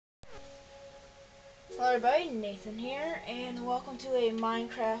Hello everybody, Nathan here, and welcome to a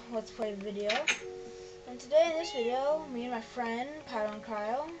Minecraft Let's Play video. And today in this video, me and my friend,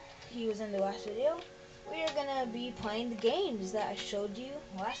 PyronCryo, he was in the last video, we are going to be playing the games that I showed you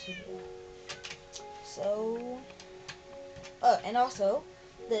last video. So, and also,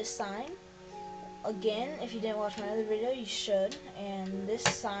 this sign, again, if you didn't watch my other video, you should, and this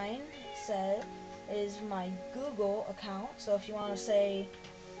sign is my Google account, so if you want to say,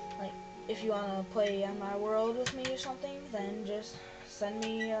 like, if you want to play on my world with me or something, then just send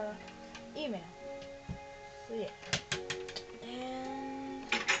me an email. So yeah. And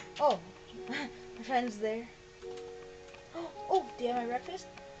oh, my friend's there. Oh, do you have my breakfast?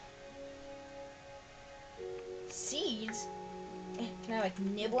 Seeds? Can I like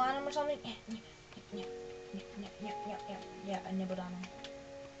nibble on them or something? Yeah, I nibbled on them.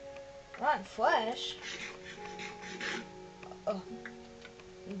 Rotten flesh? Oh.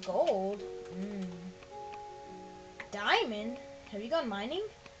 Gold? Diamond? Have you gone mining?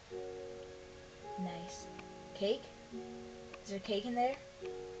 Nice. Cake? Is there cake in there?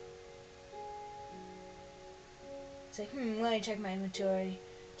 It's like, let me check my inventory.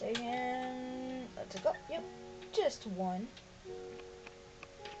 Taken. Let's go. Yep. Just one.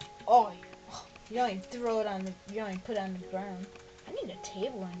 Oh, you don't even throw it on the, you don't even put it on the ground. I need a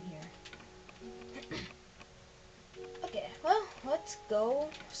table in here. Okay, well, let's go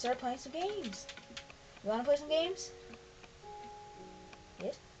start playing some games. You wanna play some games?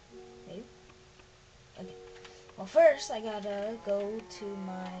 Yes? Maybe? Okay. Well, first I gotta go to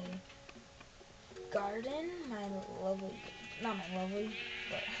my garden, my lovely, not my lovely,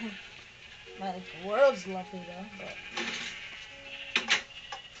 but my world's lovely though, but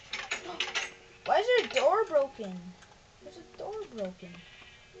why is there a door broken? There's a door broken.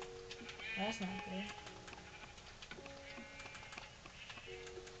 That's not good.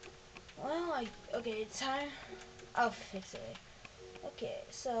 Well, okay, it's time. I'll fix it. Okay,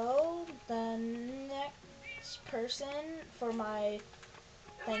 so the next person for my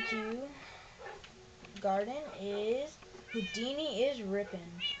thank you garden is Houdini is Rippin'.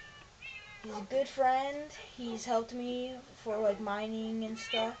 He's a good friend. He's helped me for like mining and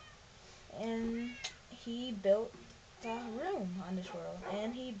stuff, and he built a room on this world,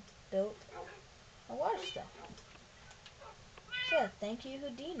 and he built a lot of stuff. So yeah, thank you,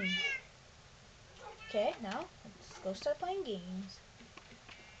 Houdini. Okay, now let's go start playing games.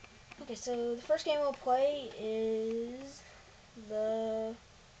 Okay, so the first game we'll play is the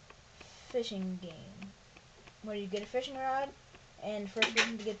fishing game, where you get a fishing rod, and first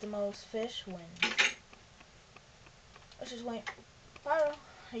person to get the most fish wins. Let's just wait. Pyro,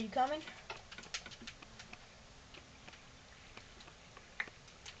 are you coming?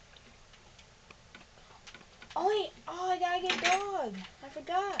 Oh wait, I gotta get dog. I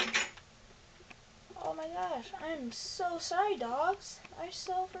forgot. Oh my gosh, I'm so sorry, dogs. I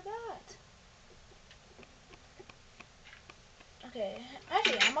so forgot. Okay,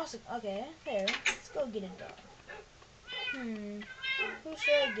 actually, I'm also, okay, there. Let's go get a dog. Who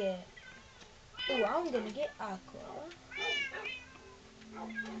should I get? Ooh, I'm gonna get Aqua.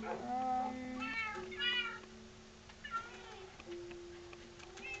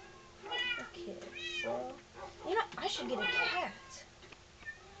 Okay, so, you know, I should get a cat.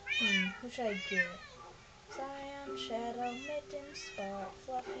 Who should I get? Zion, Shadow, Mitten, Spot,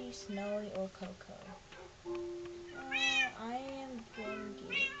 Fluffy, Snowy, or Coco? I am gonna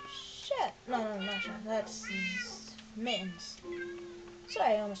get No, not Shadow. That's Mittens.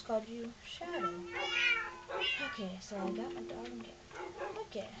 Sorry, I almost called you Shadow. Okay, so I got my dog and cat.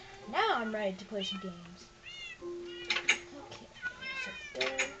 Okay, now I'm ready to play some games. Okay, so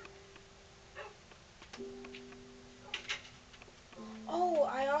there. Oh,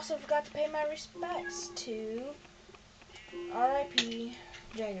 I also forgot to pay my respects to R.I.P.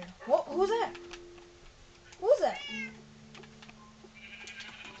 Jagger. Whoa, who's that? Who's that?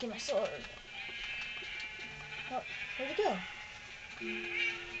 Get my sword. Oh, where'd it go?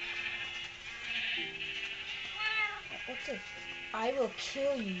 What's this? I will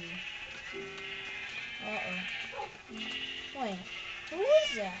kill you. Uh-oh. Wait, who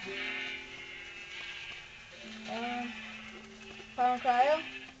is that? PyronCryo?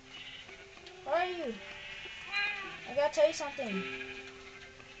 Where are you? I gotta tell you something.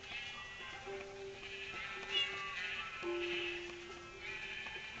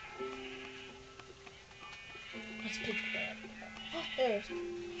 Let's pick that up. Oh, there it is.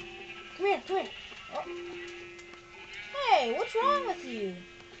 Come here, come here. Oh. Hey, what's wrong with you?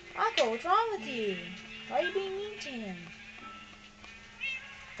 Akko, what's wrong with you? Why are you being mean to him?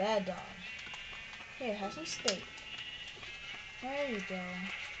 Bad dog. Here, have some steak. There you go.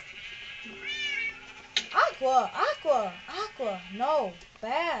 Aqua, Aqua, Aqua. No,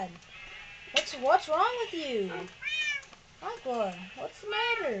 bad. What's wrong with you? Aqua, what's the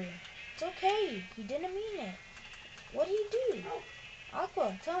matter? It's okay. He didn't mean it. What did he do?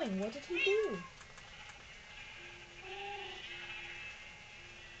 Aqua, tell me, what did he do?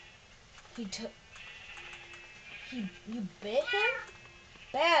 You bit him?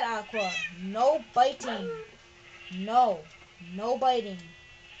 Bad, Aqua. No biting. No. No biting.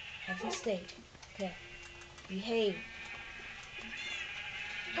 That's a mistake. Okay. Behave.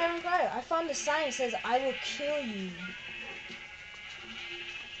 I found a sign that says, I will kill you.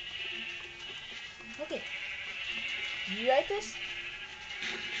 Okay. You write this?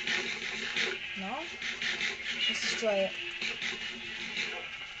 No? Let's destroy it.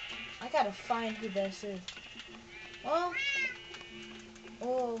 I gotta find who this is. Well,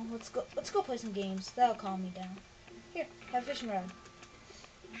 let's go play some games. That'll calm me down. Here, have a fishing rod.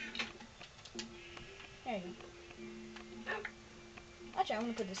 There you go. Actually, I'm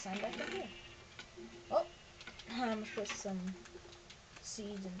gonna put this sign back in here. Oh, I'm gonna put some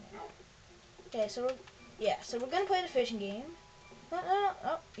seeds in there. Okay, so we're gonna play the fishing game.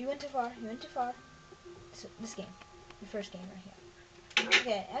 No, you went too far. You went too far. So, this game, the first game right here.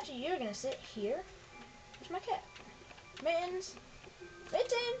 Okay, actually, you're gonna sit here. Where's my cat? Mittens,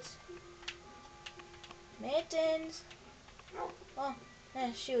 mittens, mittens. Oh,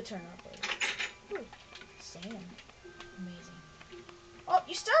 she'll turn up later. Ooh, sand, amazing. Oh,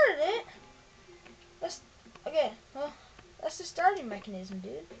 you started it. Okay. Well, that's the starting mechanism,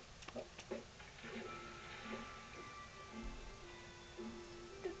 dude.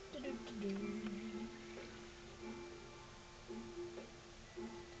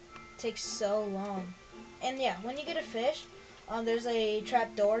 Takes so long. And yeah, when you get a fish, there's a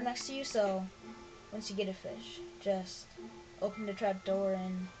trap door next to you, so once you get a fish, just open the trap door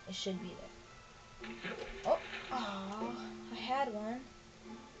and it should be there. Oh, I had one.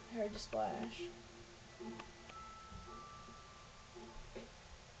 I heard the splash.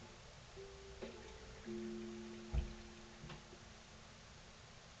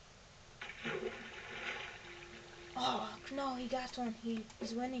 Oh, no, he got one.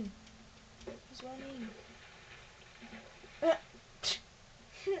 He's winning. He's winning.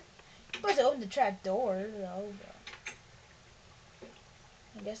 Supposed to open the trap door, though.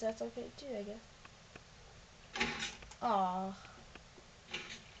 I guess that's okay too, I guess. Aw.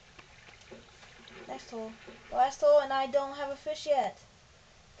 Next hole. Last hole, and I don't have a fish yet.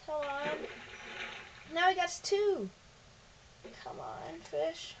 Come on. Now he got two. Come on,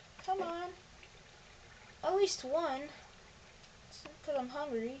 fish. Come on. At least one. Because I'm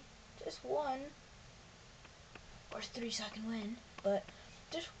hungry. Just one. Or three so I can win. But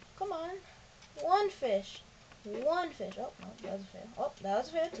just, come on. One fish. One fish. Oh, no, that was a fail. Oh, that was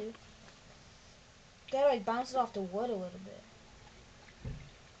a fail too. Gotta like bounce it off the wood a little bit.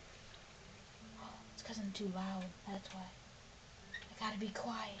 Oh, it's because I'm too loud. That's why. I gotta be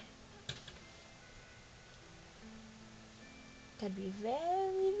quiet. Gotta be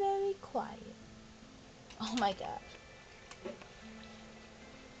very, very quiet. Oh my gosh.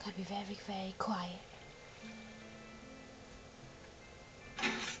 Gotta be very, very quiet.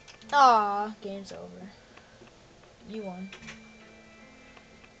 Aw, game's over. You won.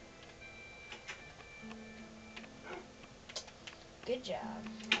 Good job.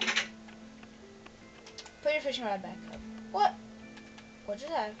 Put your fishing rod back up. What? What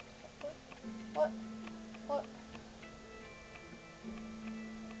just happened? What? What?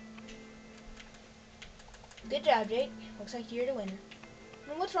 Good job, Jake. Looks like you're the winner.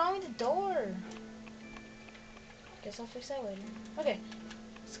 And what's wrong with the door? Guess I'll fix that later. Okay,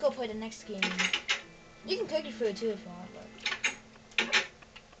 let's go play the next game. You can cook your food too if you want, but...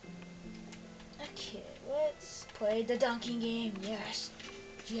 Okay, let's play the dunking game. Yes.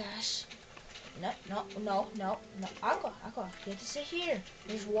 Yes. No. Aqua. You have to sit here.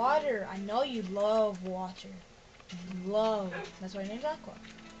 There's water. I know you love water. Love. That's why your name's Aqua.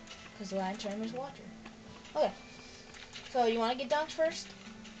 Because the Latin term is water. Okay. So, you want to get dunked first?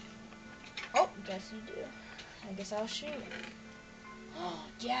 Oh, guess you do. I guess I'll shoot. Oh,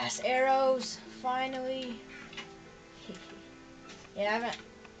 yes, arrows. Finally. Yeah,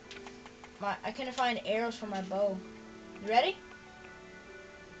 I couldn't find arrows for my bow. You ready?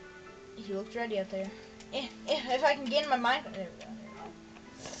 He looked ready up there. If I can get in my mind. There we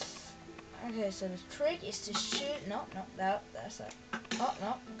go. Okay, so the trick is to shoot. No, that's it. Oh,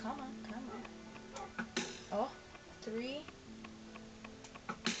 no. Come on. Oh, 3,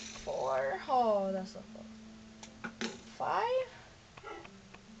 4. Oh, that's so close. 5,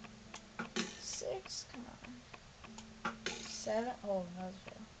 6. Come on. 7. Oh, that was a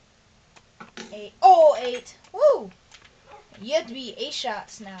fail. 8. Oh, 8. Woo! You have to be 8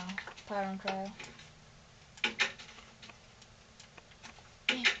 shots now, Pyro and Cryo.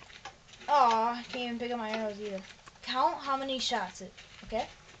 Oh, I can't even pick up my arrows either. Count how many shots it, okay?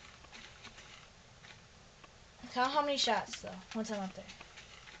 Count how many shots, though, once I'm up there.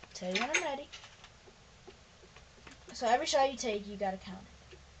 Tell you when I'm ready. So every shot you take, you gotta count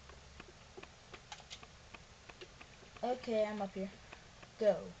it. Okay, I'm up here.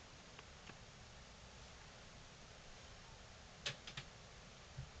 Go.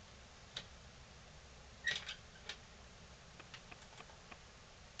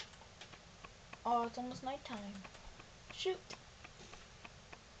 Oh, it's almost nighttime. Shoot.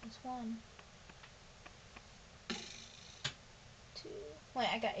 That's 1, 2. Wait,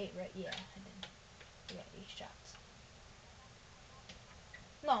 I got 8, right? Yeah, I did. I got 8 shots.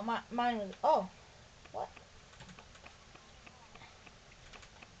 No, mine was. Oh, what?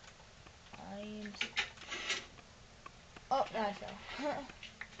 I'm. Oh, I fell.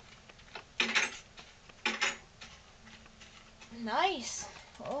 Nice.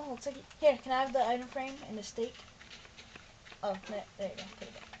 Oh, looks like. Here, can I have the item frame and the steak? Oh, there you go. Put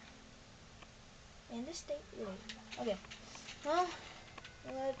it back. And the steak. There you go. Okay. Well,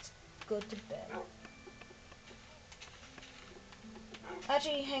 let's go to bed.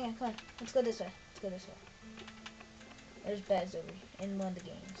 Actually, hang on. Come on. Let's go this way. Let's go this way. There's beds over in one of the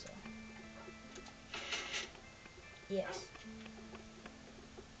games, so. Yes.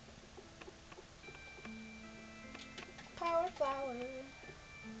 Power flower.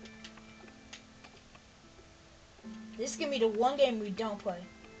 This is gonna be the one game we don't play.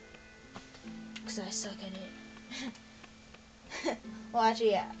 Because I suck at it. Well,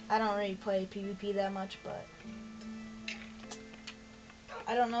 actually, yeah, I don't really play PvP that much, but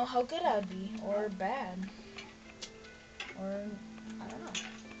I don't know how good I would be, or bad. Or, I don't know.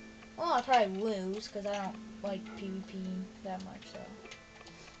 Well, I'll probably lose, because I don't like PvP that much, so.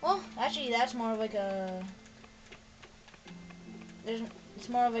 Well, actually, that's more of like a... It's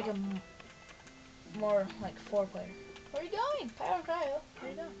more of like a... More like 4-player. Where are you going? Pyro and Cryo. Where are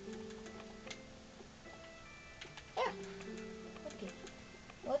you going? Yeah. Okay.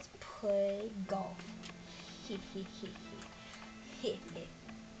 Let's play golf.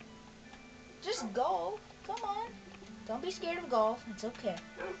 Just golf. Come on. Don't be scared of golf. It's okay.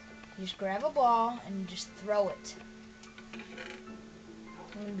 You just grab a ball and you just throw it.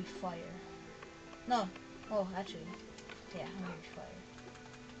 I'm gonna be fire. No. Oh, actually. Yeah, I'm gonna be fire.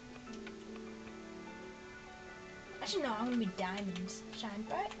 Actually, no, I'm gonna be diamonds. Shine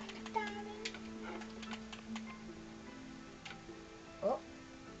bright like a diamond. Oh,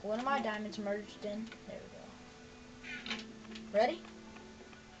 one of my diamonds merged in. There we go. Ready?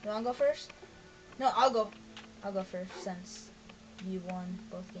 You wanna go first? No, I'll go. I'll go first since you won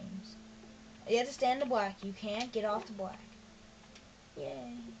both games. You have to stay in the black. You can't get off the black.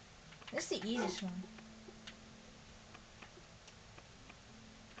 Yay. This is the easiest one.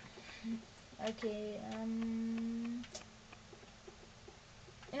 Okay,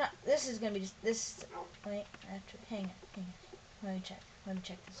 you know, this is gonna be just, this, wait, hang on. Let me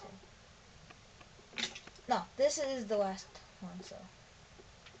check this one. No, this is the last one, so.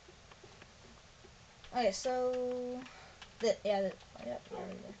 Okay, so, yeah, right there.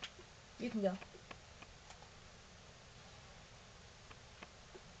 You can go.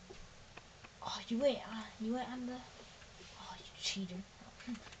 Oh, you went on the, oh, you cheater.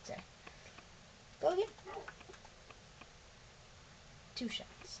 Sorry. Go again. 2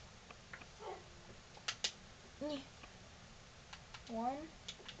 shots. 1.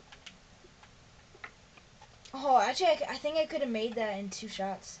 Oh, actually, I think I could have made that in 2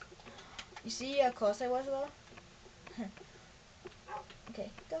 shots. You see how close I was, though?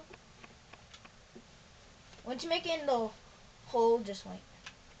 Okay, go. Once you make it in the hole, just wait.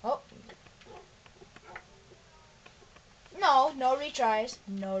 Oh. No, no retries.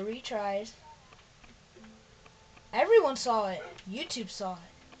 No retries. Everyone saw it. YouTube saw it.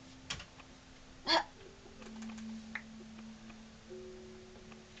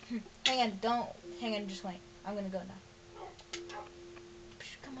 Hang on, just wait. I'm gonna go now.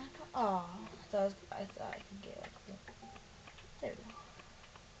 Come on, come on. Oh, I thought I could get it. There we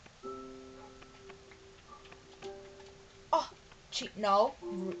go. Oh, cheat. No.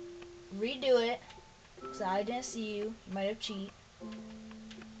 Redo it. So I didn't see you. You might have cheated.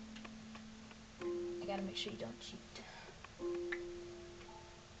 I gotta make sure you don't cheat.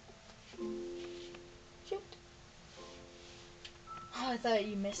 Shoot. Oh, I thought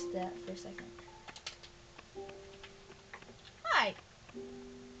you missed that for a second. Hi.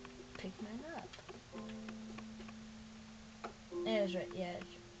 Pick mine up. It was right. Yeah.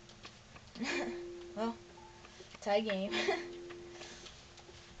 Well, tie game.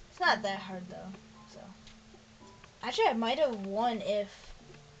 It's not that hard though. So actually, I might have won if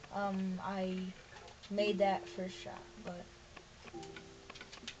I made that first shot. But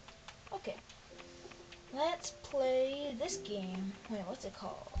okay, let's play this game. Wait, what's it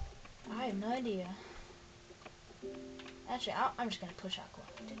called? I have no idea. Actually, I'm just gonna push Aqua.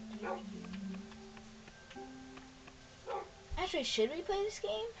 Actually, should we play this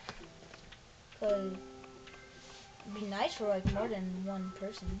game? Cause it'd be nice for like more than one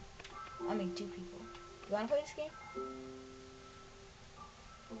person. I mean, 2 people. You wanna play this game?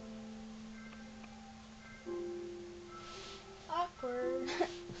 Awkward.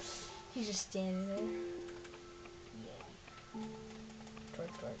 He's just standing there. Yeah.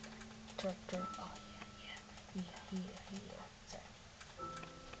 Twerk, twerk. Twerk, twerk. Oh, yeah. Sorry.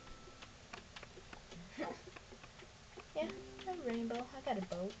 Yeah, I have a rainbow. I got a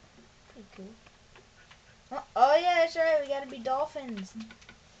boat. Pretty cool. Oh yeah, that's right. We gotta be dolphins.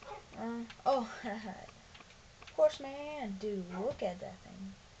 Oh, horseman. Dude, look at that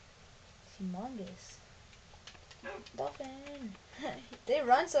thing. It's humongous. Dolphin. They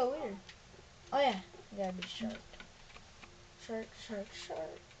run so weird. Oh yeah, we gotta be shark. Shark, shark,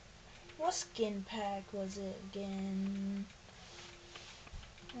 shark. What skin pack was it again?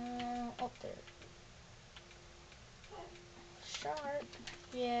 Up there. Shark.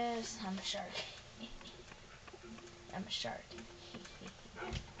 Yes, I'm a shark. I'm a shark.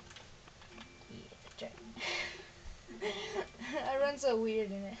 Yeah, I run so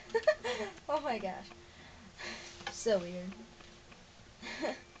weird in it. Oh my gosh. So weird.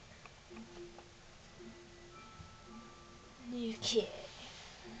 Okay.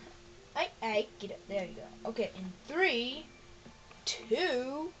 I get it. There you go. Okay, in 3,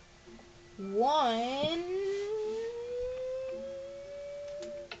 2, 1.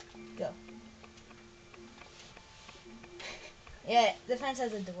 Go. Yeah, the fence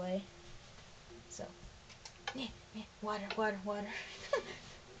has a delay. So. Yeah, water.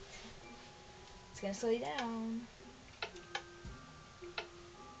 It's gonna slow you down.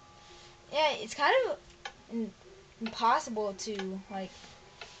 Yeah, it's kind of impossible to, like,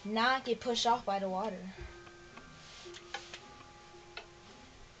 not get pushed off by the water.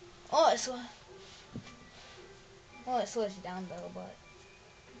 Oh, it slows you down though, but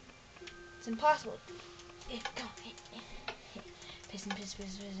it's impossible. Come on, piston.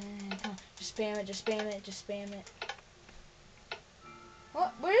 Come on, just spam it.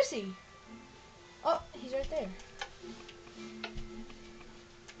 What? Where is he? Oh, he's right there.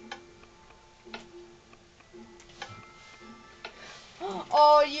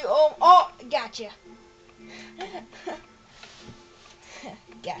 Oh, gotcha.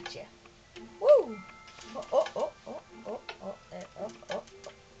 Gotcha. Woo! Oh, there, oh.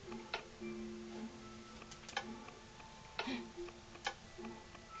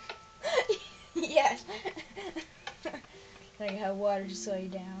 Yes. Like how water just slow you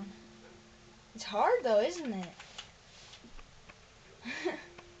down. It's hard though, isn't it?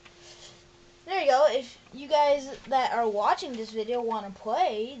 There you go. If you guys that are watching this video want to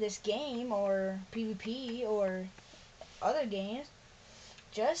play this game or PvP or other games,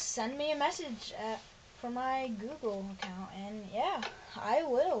 just send me a message for my Google account, and yeah, I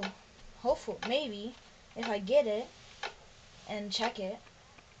will. Hopefully, maybe, if I get it and check it.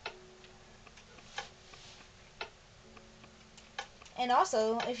 And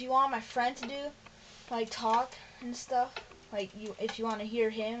also, if you want my friend to do, like, talk and stuff, like, if you want to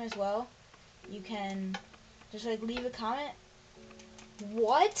hear him as well, you can just, like, leave a comment.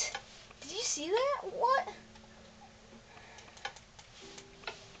 What? Did you see that? What?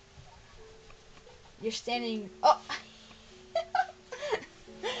 You're standing... Oh!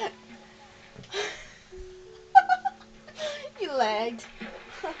 You lagged.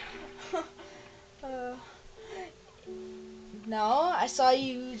 No, I saw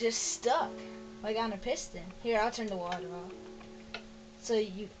you just stuck, like on a piston. Here, I'll turn the water off, so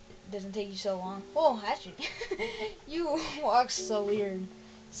it doesn't take you so long. Oh, actually, you walk so weird,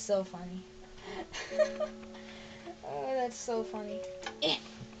 so funny. Oh, that's so funny.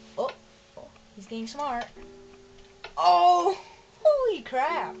 Oh, he's getting smart. Oh, holy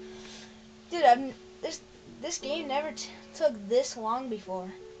crap, dude! This game never took this long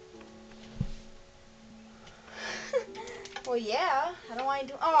before. Well, yeah. I don't want to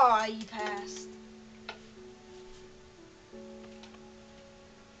do. Oh, you passed.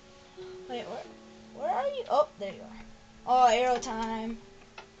 Wait, where are you? Oh, there you are. Oh, arrow time.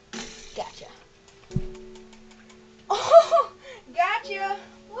 Gotcha. Oh, gotcha.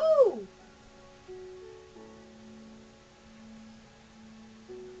 Woo.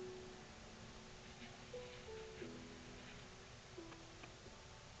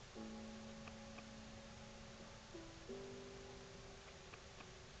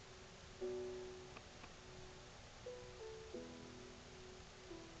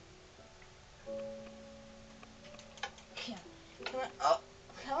 Oh,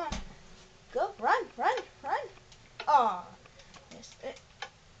 come on. Go, run, run, run. Oh, yes.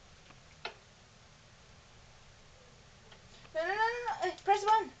 No, no, no, no, no. Press the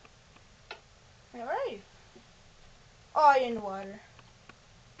button. Where are you? Oh, you're in the water.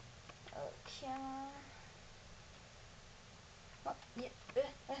 Okay. Oh, yeah.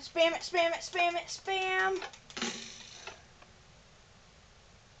 Spam it, spam it, spam it, spam.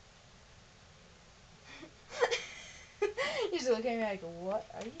 He's looking at me like, what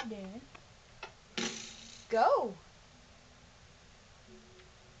are you doing? Go.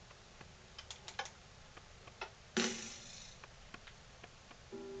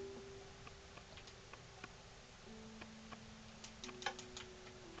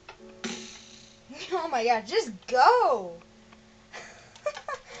 Oh my god, just go.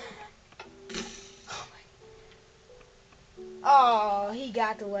 Oh, he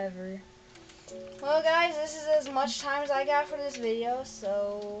got the lever. Well, guys, this is as much time as I got for this video,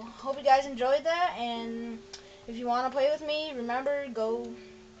 so hope you guys enjoyed that, and if you want to play with me, remember, go,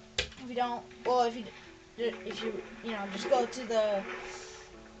 if you don't, well, if you just go to the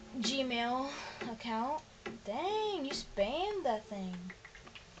Gmail account. Dang, you spammed that thing.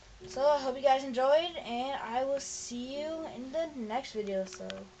 So, I hope you guys enjoyed, and I will see you in the next video, so,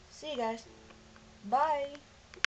 see you guys. Bye.